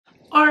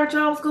Alright,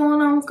 y'all, what's going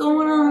on? What's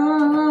going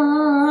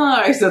on?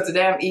 Alright, so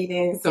today I'm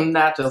eating some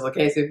nachos.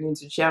 Okay, so if you're new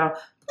to the channel,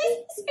 please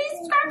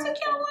subscribe to the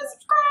channel and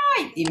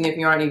subscribe. Even if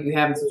you aren't, if you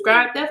haven't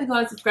subscribed, definitely go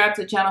and subscribe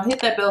to the channel. Hit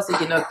that bell so you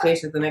get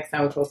notifications the next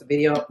time we post a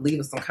video.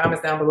 Leave us some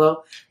comments down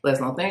below. Let us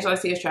know things you like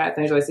to see us try,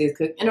 things you like to see us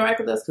cook. Interact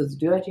with us because you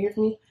do like to hear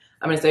from me.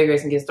 I'm going to say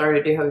grace and get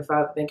started. Dear Heavenly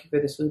Father, thank you for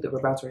this food that we're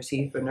about to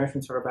receive for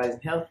nourishment to our bodies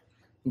and health.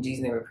 In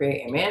Jesus' name we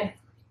pray, amen.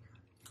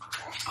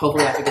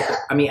 Hopefully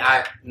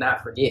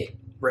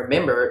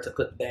remember to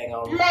put the dang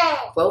on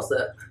close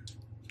up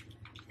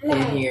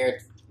in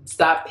here.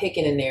 Stop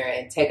picking in there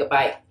and take a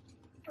bite.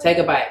 Take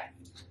a bite.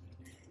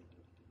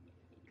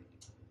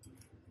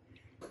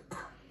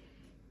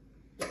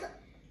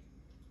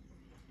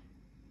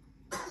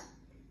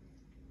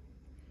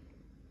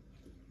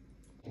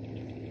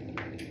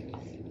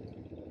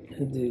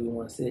 This dude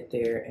want to sit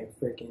there and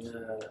freaking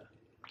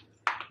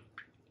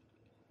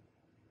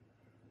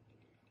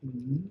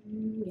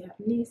got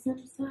me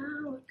some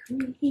sour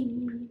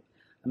cream.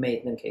 I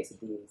made them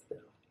quesadillas though,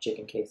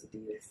 chicken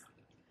quesadillas.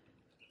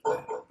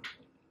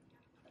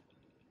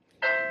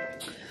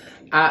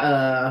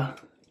 I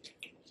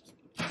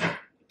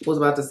was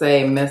about to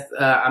say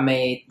I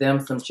made them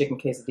some chicken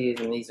quesadillas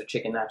and these are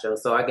chicken nachos.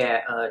 So I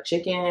got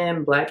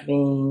chicken, black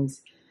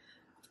beans,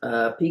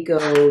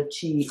 pico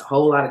cheese,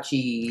 whole lot of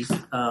cheese,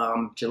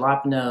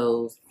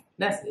 jalapenos.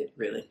 That's it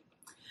really.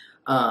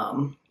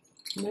 I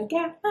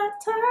got my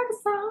tartar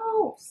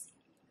sauce.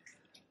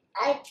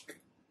 I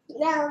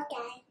know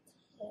that.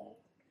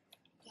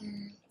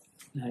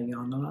 Now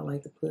y'all know I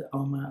like to put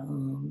on my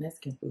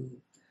Mexican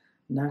food,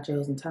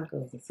 nachos and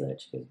tacos and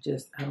such. Cause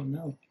just I don't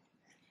know,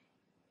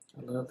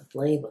 I love the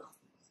flavor.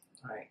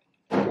 All right.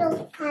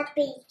 No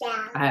happy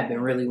dad. I have been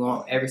really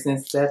wanting ever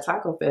since that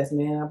Taco Fest,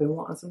 man. I've been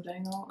wanting some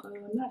dang on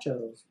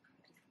nachos,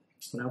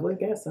 and I would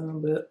get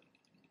some, but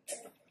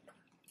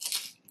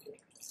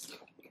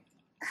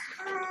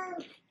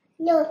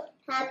No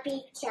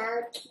happy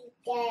child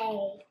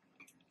today.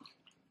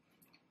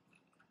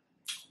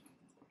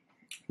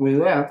 we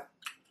left.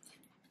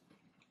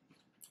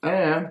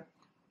 And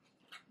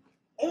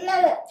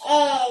Another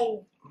egg.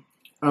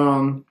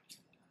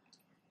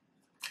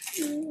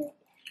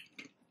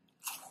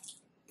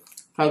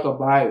 take a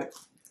bite.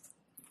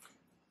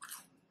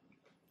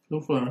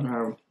 This one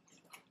have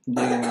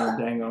digging on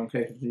dang on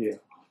quesadilla.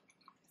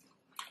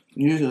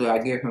 Usually I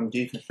give him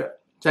deconstruct.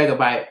 Take a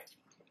bite.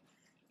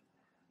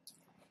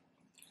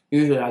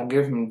 Usually I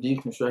give him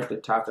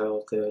deconstructed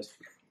tacos because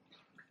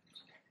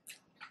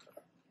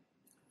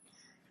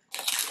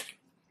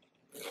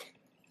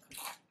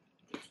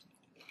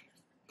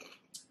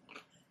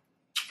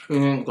he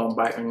ain't gonna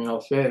bite in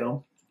no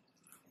shell.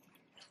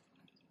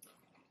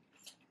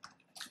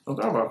 I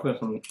thought about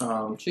putting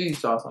some cheese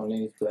sauce on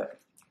these, but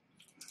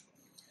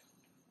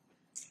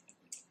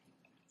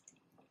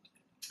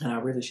and I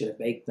really should have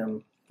baked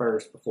them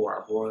first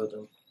before I broiled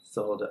them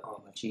so that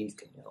all my cheese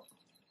can melt.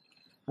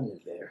 I knew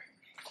better.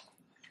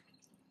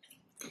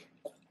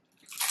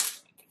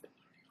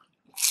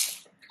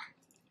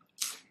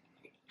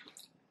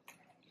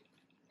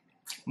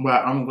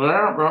 But I'm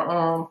glad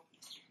that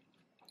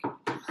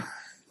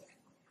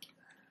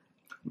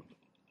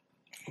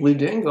we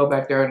didn't go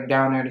back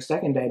down there the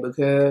second day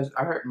because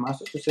I heard my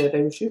sister said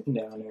they were shooting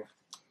down there.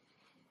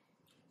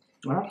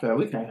 I said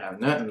we can't have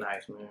nothing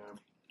nice, man.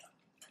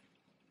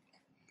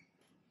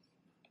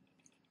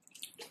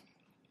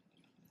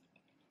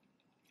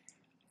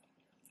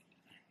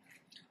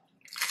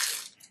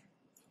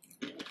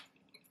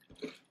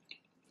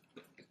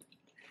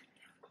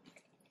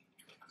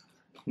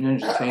 And then you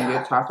just can't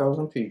get tacos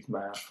and peach,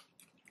 man.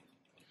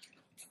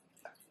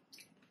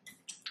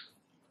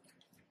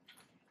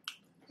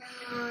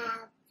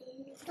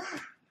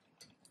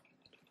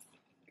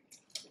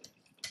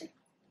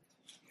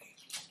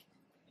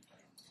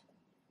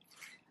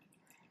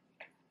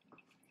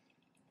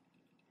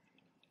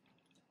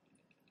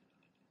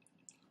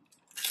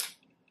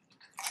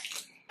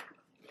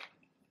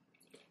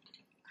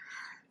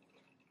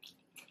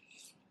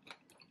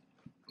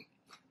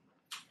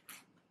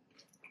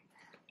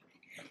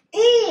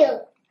 Ew.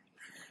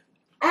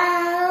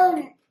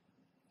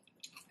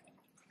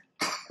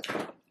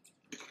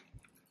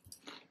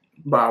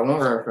 But I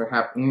wonder if it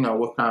happened, you know,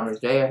 what time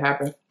of day it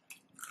happened.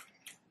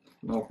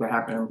 You know, if it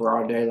happened in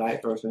broad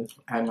daylight versus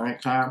at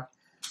nighttime.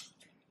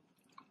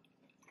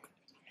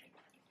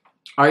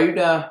 Are you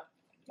done?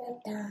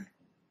 Not done.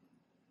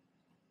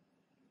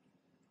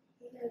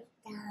 Not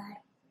done.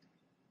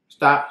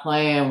 Stop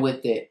playing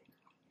with it.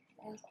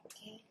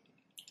 Okay.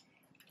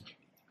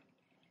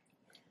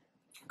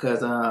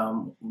 Because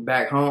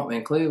back home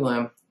in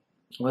Cleveland,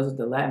 was it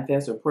the Latin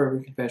Fest or Puerto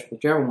Rican Fest,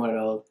 whichever one of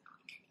those,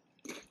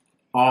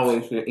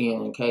 always should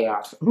end in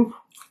chaos.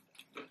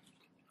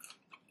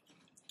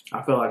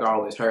 I feel like I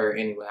always heard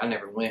anyway. I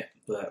never went,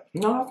 but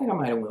no, I think I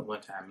might have went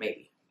one time,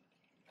 maybe.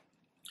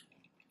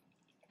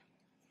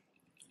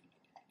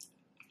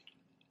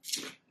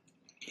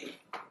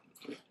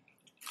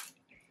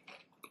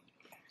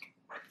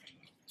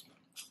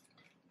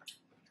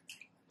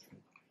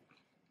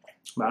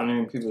 But I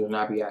need people to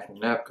not be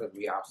acting up because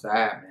we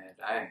outside, man.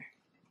 Dang.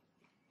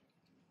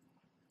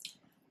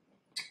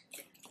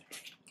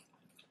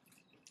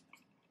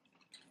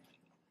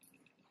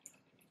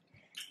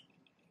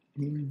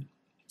 Mm.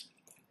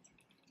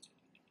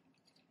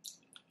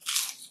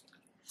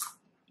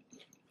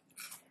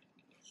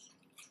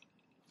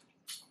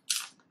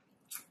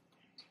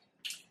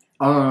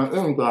 It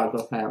was like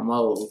just had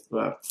moles,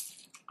 but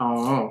I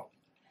don't know.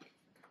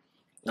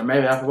 And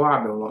maybe that's why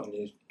I've been wanting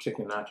these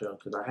chicken nachos,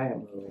 because I had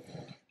moles.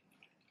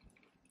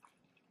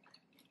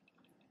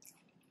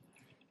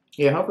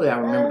 Yeah, hopefully I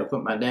remember to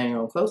put my dang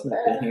on close enough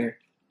in here,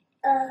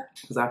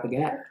 because I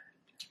forgot.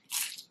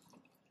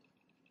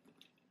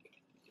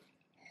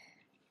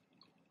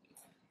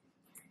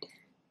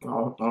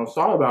 I'm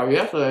sorry about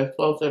yesterday's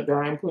close up that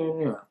I ain't put in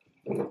there.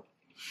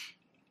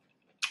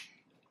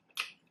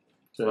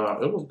 So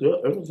it was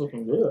good. It was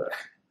looking good.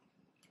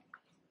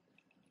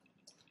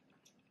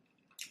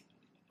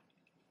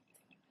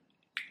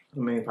 I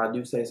mean, if I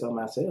do say so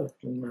myself,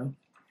 you know.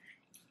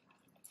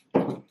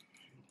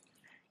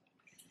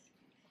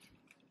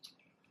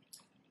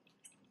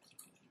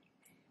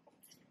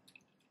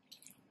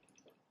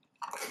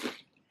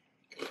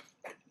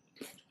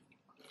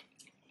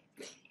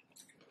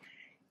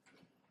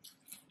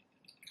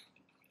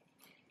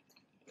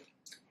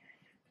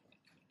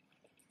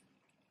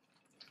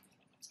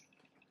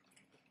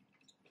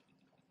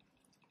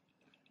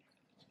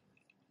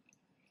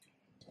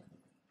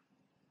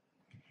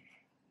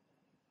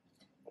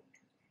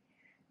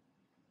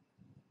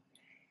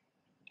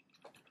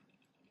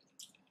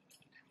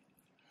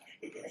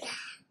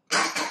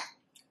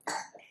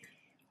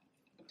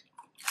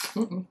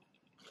 Mm-mm.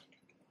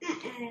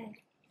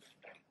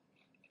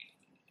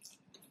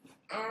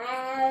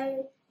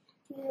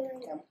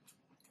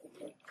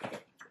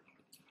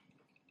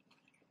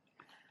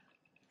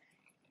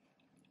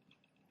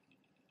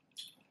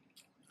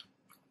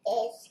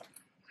 It's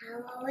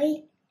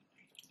Halloween.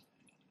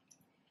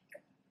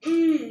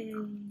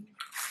 Mm.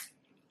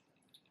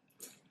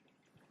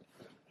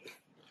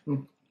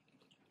 Mm.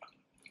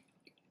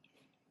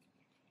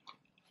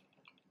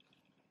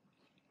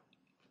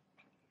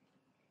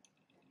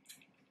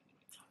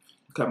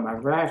 Cut my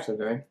grass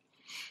today.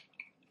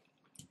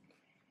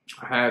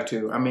 I had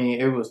to. I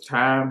mean, it was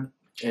time.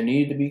 It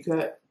needed to be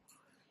cut.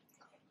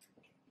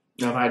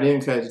 Now, if I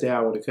didn't cut it today,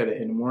 I would have cut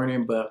it in the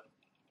morning. But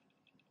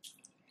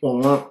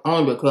well,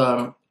 only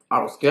because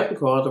I was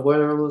skeptical as to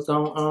whether it was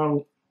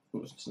going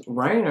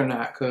rain or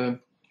not, because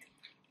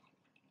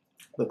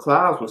the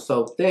clouds were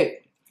so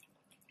thick.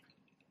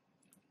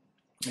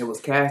 It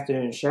was casting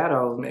in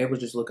shadows, and it was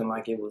just looking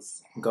like it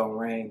was gonna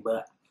rain.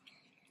 But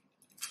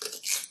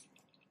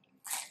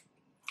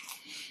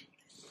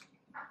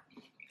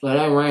so it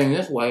ain't rained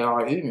this way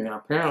all evening.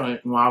 Apparently,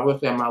 when I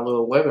looked at my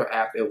little weather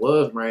app, it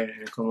was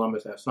raining in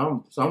Columbus at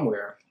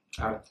somewhere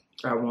at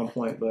one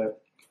point.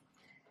 But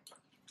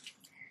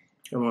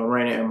it was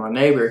raining, and my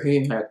neighbor,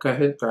 he had cut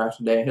his grass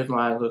today. His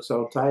lines looked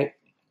so tight.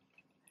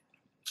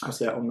 I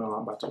said, "Oh no,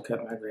 I'm about to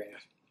cut my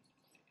grass."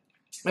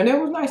 And it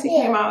was nice. He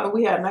came out and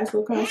we had a nice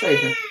little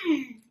conversation.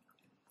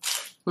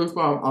 He's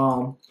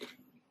from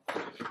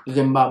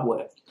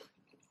Zimbabwe.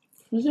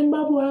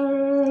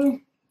 Zimbabwe.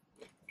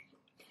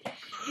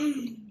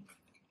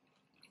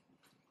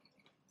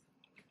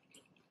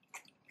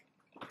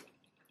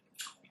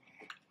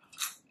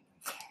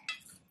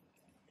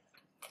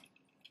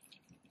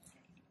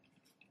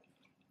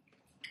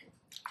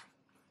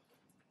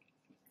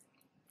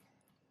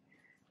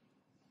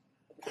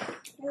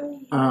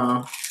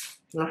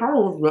 The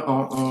house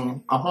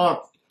was a hunt.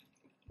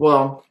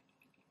 Well,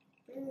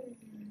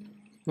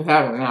 he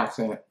has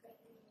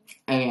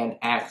an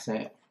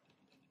accent.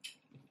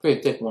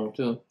 Pretty thick one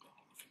too.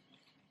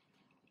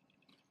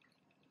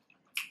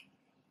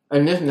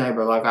 And this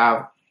neighbor,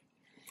 like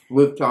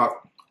we've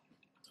talked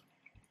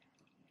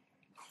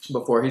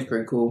before, he's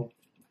pretty cool.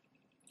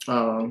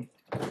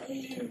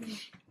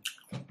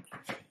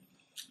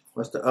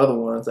 What's the other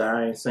ones that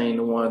I ain't seen?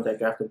 The ones that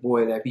got the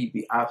boy that he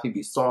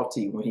be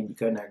salty when he be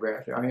cutting that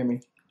grass. Y'all hear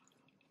me?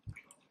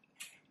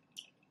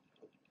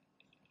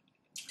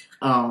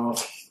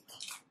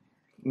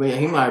 But yeah,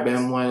 he might have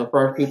been one of the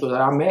first people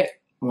that I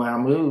met when I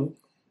moved.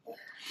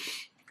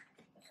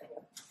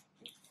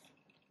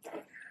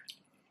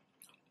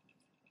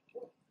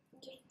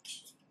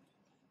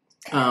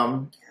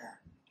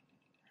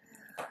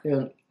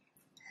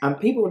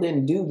 People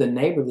didn't do the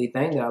neighborly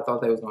thing that I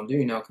thought they was gonna do.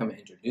 You know, come and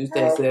introduce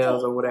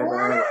themselves or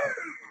whatever. Like,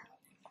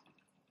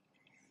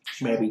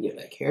 maybe get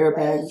like care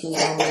packages or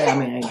something. I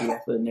mean, I ain't do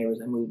that for the neighbors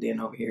that moved in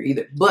over here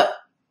either. But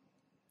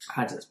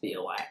I just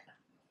feel like.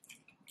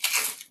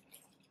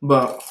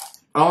 But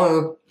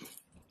only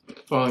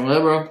for the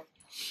neighbor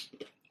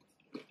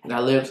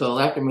that lived to the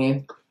left of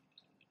me,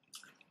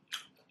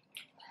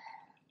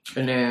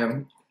 and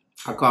then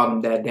I called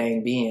him that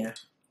dang Ben.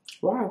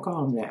 Why I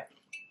call him that?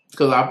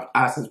 Because I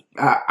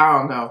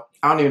don't know.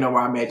 I don't even know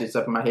why I made this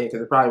up in my head,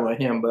 because it probably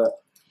wasn't him.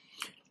 But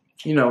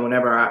you know,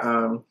 whenever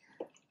I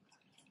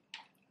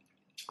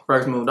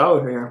first moved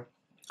over here,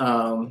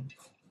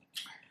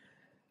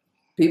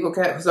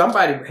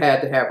 somebody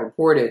had to have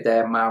reported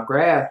that my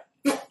grass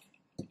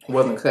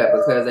wasn't cut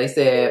because they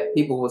said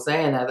people were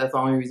saying that that's the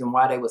only reason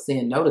why they were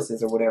seeing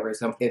notices or whatever.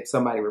 If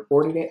somebody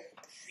reported it.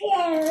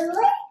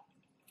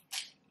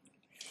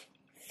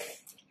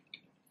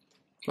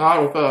 I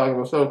always felt like it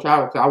was so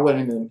tired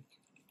because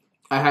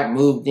I hadn't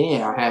moved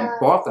in. I hadn't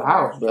bought the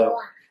house, but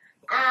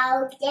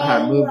I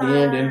hadn't moved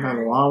in, didn't have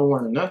a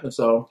lawnmower or nothing,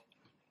 so.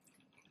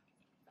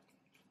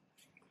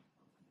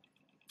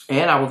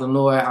 And I was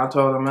annoyed. I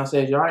told them, I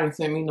said, y'all ain't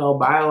sent me no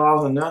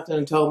bylaws or nothing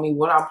and told me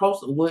what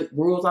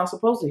rules I'm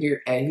supposed to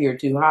adhere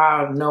to.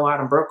 How I know I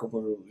done broke a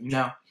rule, you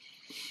know?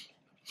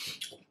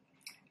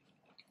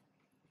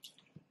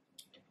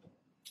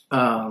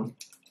 And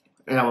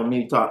that was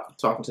me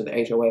talking to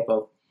the HOA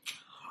folks.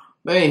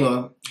 But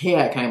anyway, he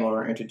had came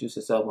over and introduced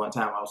himself one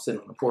time. I was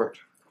sitting on the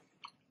porch.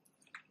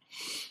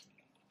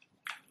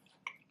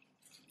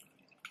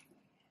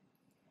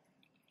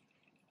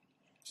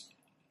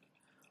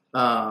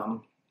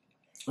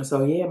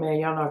 So yeah, man,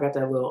 y'all know I got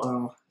that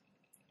little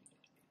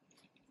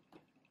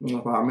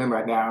if I remember,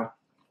 I got a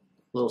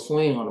little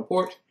swing on the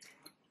porch.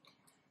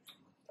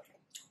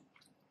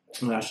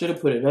 And I should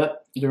have put it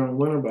up during the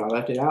winter, but I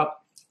left it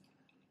out.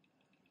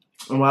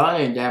 And while I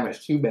didn't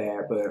damage too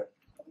bad, but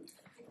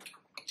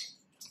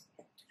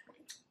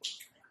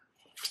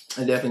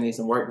I definitely need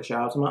some work. To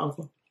shout out to my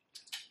uncle.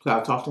 So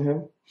I talked to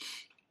him.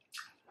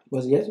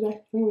 Was it yesterday? I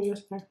think it was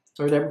yesterday.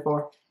 Or the day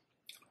before.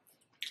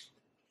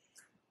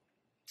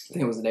 I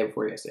think it was the day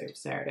before yesterday. It was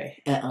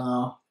Saturday.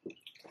 And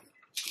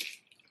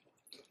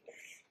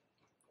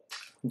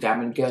got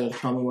me together to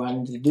tell me what I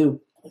need to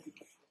do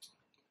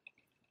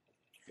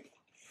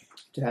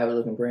to have it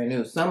looking brand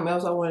new. Something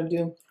else I want to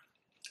do.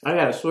 I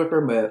got a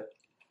Swiffer, but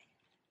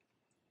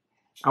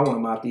I want to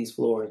mop these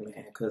floors,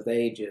 man, because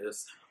they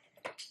just.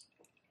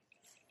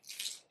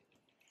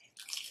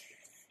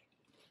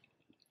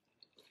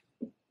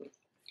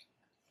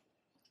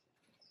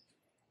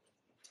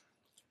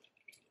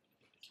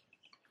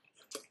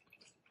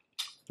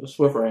 The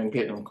Swiffer ain't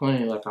getting them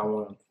clean like I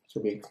want them to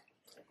be.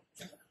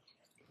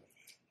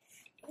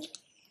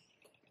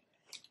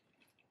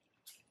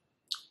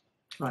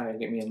 Alright,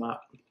 get me a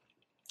mop.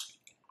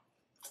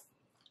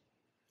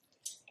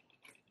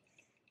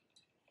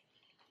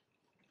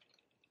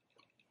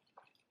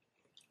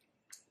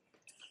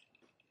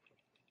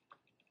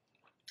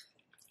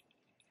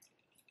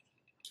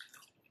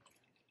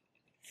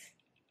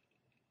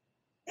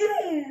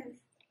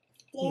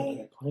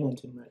 Yeah, playing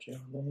too much, y'all,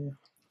 man.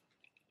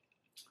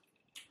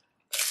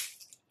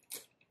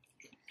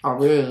 I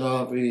really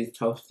love these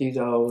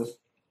Tostitos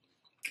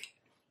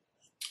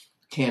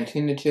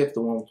Cantina chips,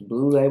 the ones with the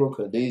blue label,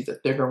 because these are the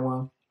thicker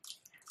ones.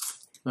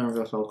 They're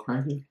just so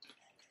crunchy.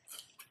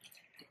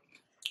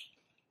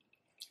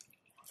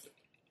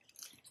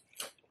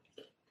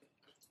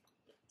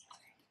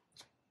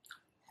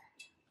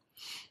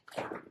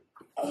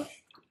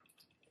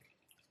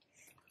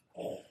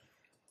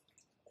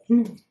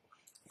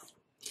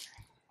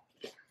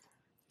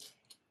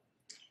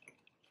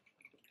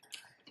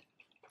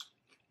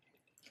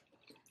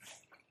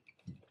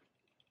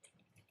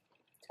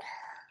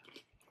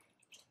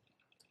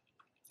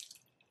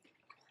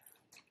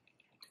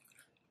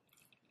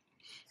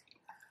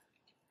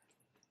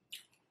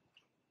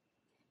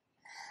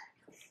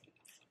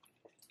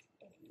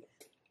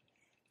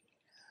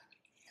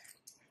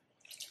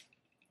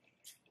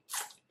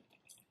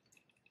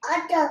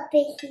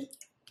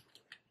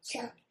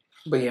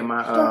 But yeah,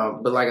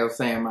 but like I was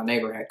saying, my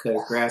neighbor had cut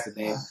his grass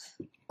today.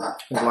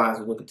 His lines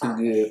were looking too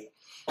good.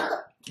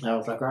 I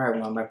was like, all right,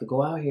 well, I'm about to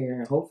go out here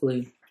and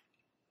hopefully,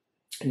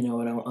 you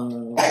know, it don't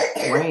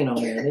rain on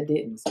me, and it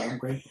didn't, so I'm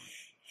grateful.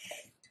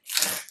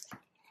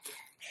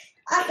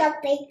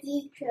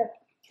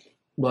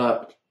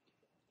 But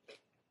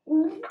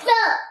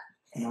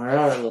my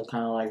yard looks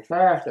kind of like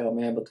trash though,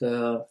 man,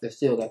 because they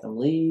still got them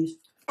leaves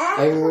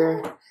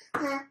everywhere.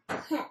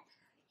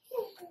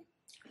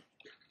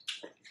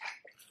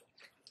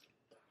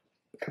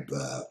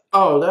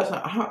 Oh, that's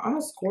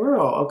a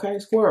squirrel. Okay,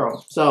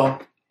 squirrel. So,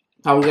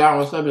 how we got on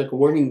the subject of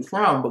where he was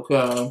from,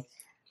 because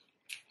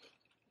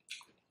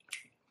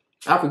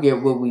I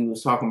forget what we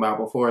was talking about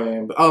before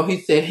then. But, oh, he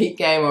said he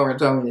came over and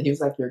told me that he was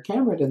like, your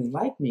camera doesn't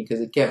like me,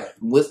 because it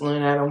kept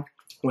whistling at him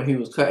when he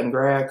was cutting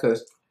grass,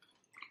 because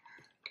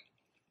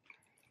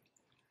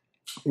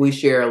we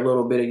share a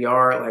little bit of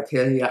yard. Like,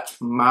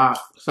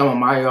 some of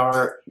my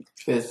yard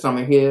is some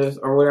of his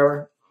or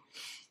whatever.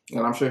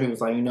 And I'm sure he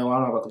was like, you know,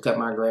 I'm not about to cut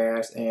my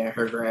grass and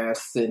her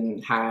grass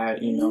sitting high,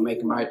 you know,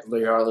 making my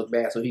yard look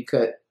bad. So he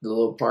cut the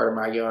little part of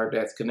my yard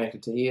that's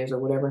connected to his or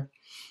whatever.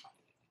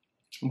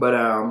 But,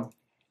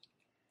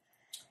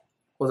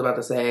 what was I about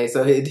to say?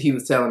 So he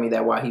was telling me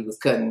that while he was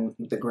cutting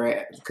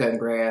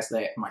grass,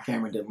 that my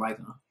camera didn't like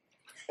him.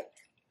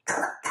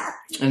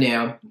 And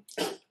then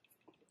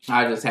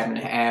I just happened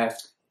to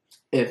ask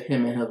if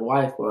him and his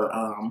wife were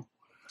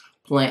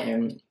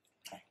planting,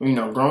 you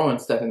know, growing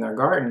stuff in their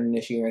garden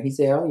this year. And he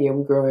said, oh yeah,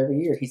 we grow every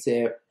year. He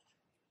said,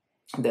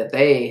 that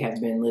they have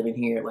been living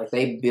here. Like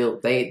they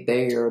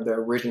are the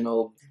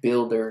original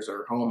builders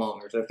or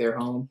homeowners of their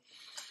home.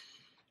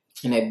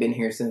 And they've been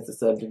here since the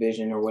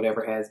subdivision or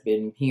whatever has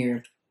been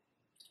here.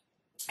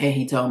 And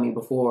he told me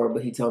before,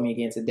 but he told me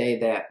again today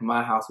that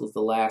my house was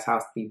the last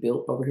house to be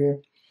built over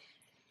here.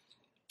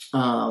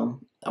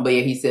 But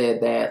yeah, he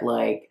said that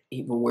like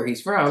where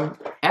he's from,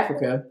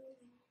 Africa,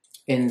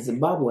 in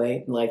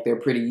Zimbabwe, like they're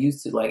pretty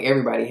used to, like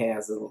everybody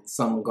has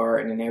some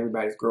garden and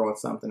everybody's growing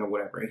something or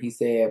whatever. And he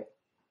said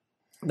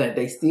that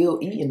they still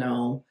eating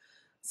on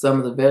some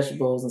of the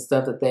vegetables and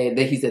stuff that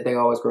he said they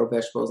always grow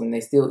vegetables and they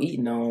still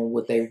eating on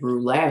what they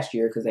grew last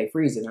year because they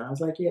freeze it. And I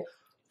was like, yeah,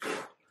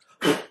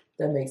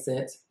 that makes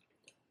sense.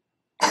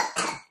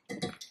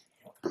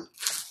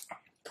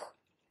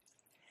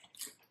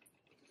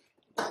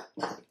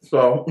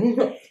 So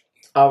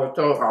I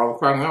was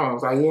crying out. I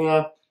was like,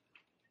 yeah.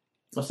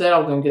 I said I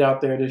was gonna get out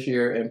there this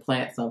year and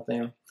plant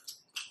something.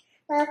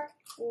 I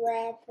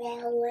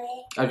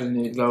just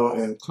need to go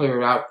and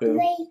clear it out the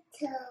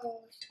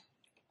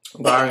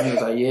garden. He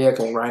was like, yeah,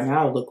 because right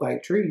now it look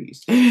like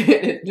trees.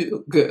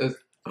 Good.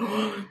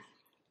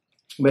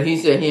 But he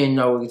said he didn't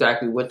know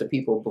exactly what the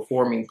people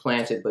before me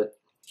planted, but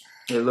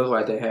it looked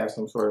like they have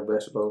some sort of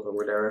vegetables or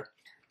whatever.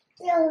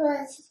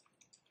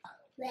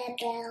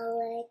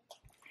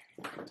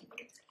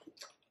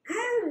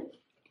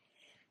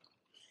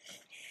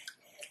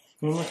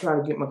 I'm gonna try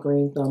to get my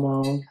green thumb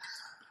on.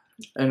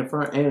 In the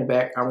front and the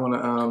back, I want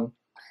to,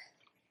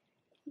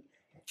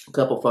 a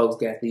couple folks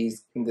got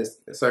this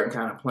certain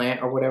kind of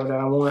plant or whatever that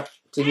I want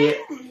to get.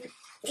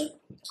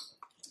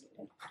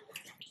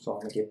 So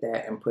I'm gonna get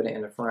that and put it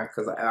in the front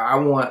because I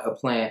want a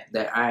plant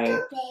that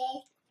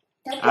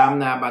I'm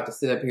not about to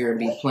sit up here and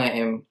be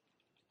planting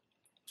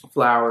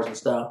flowers and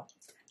stuff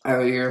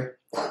out here.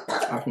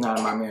 That's not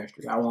in my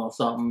ministry. I want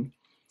something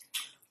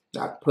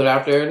that I put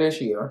out there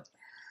this year.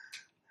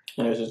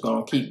 And it's just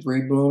going to keep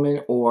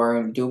reblooming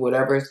or do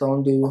whatever it's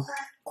going to do.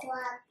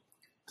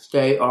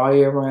 Stay all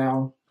year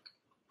round.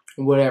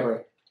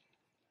 Whatever.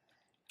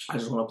 I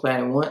just want to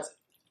plant it once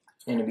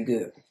and it'll be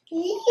good.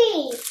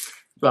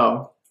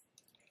 So.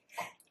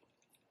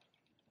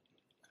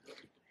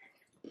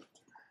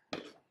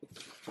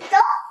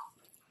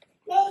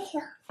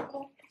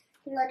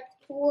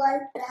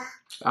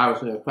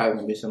 Obviously, it's probably going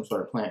to be some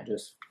sort of plant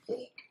just.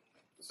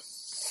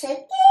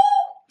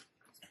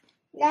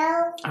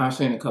 No. I've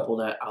seen a couple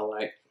that I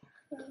like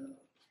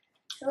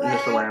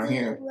just around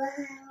here.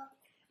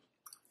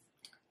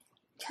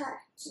 Touch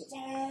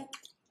that.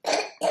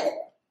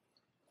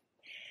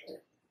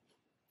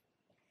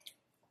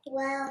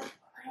 Well,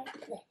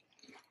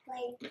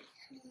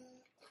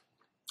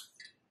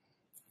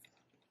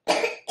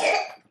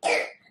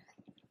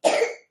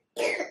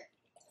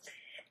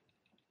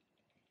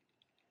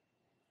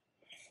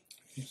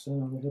 so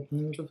I'm gonna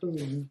plant the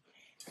food.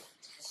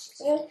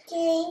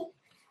 Okay.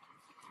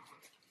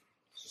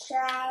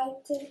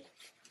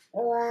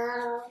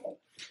 Wow.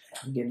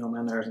 I'm getting on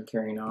my nerves and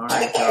carrying on.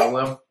 Alright, so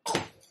well,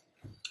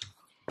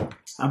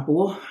 I'm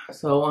full.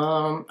 So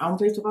I'm gonna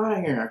take the out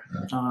of here.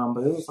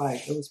 But it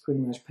was pretty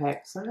much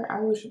packed. Sorry,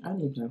 I should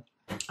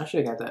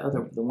have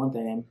got the one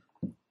thing.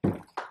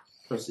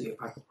 Let's see if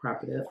I can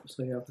prop it up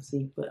so y'all can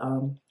see. But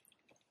on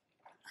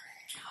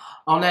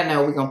that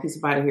note, we're gonna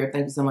peace out of here.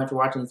 Thank you so much for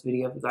watching this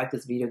video. If you like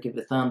this video, give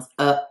it a thumbs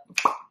up.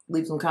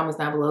 Leave some comments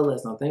down below. Let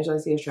us know things you like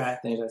to see us try,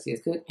 things you like to see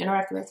us cook,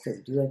 interact with us because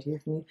we do like to hear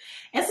from you.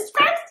 And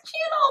subscribe to the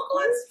channel. Go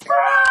and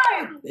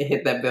subscribe. And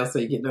hit that bell so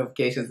you get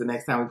notifications the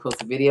next time we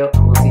post a video.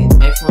 And we'll see you in the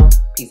next one.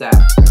 Peace out.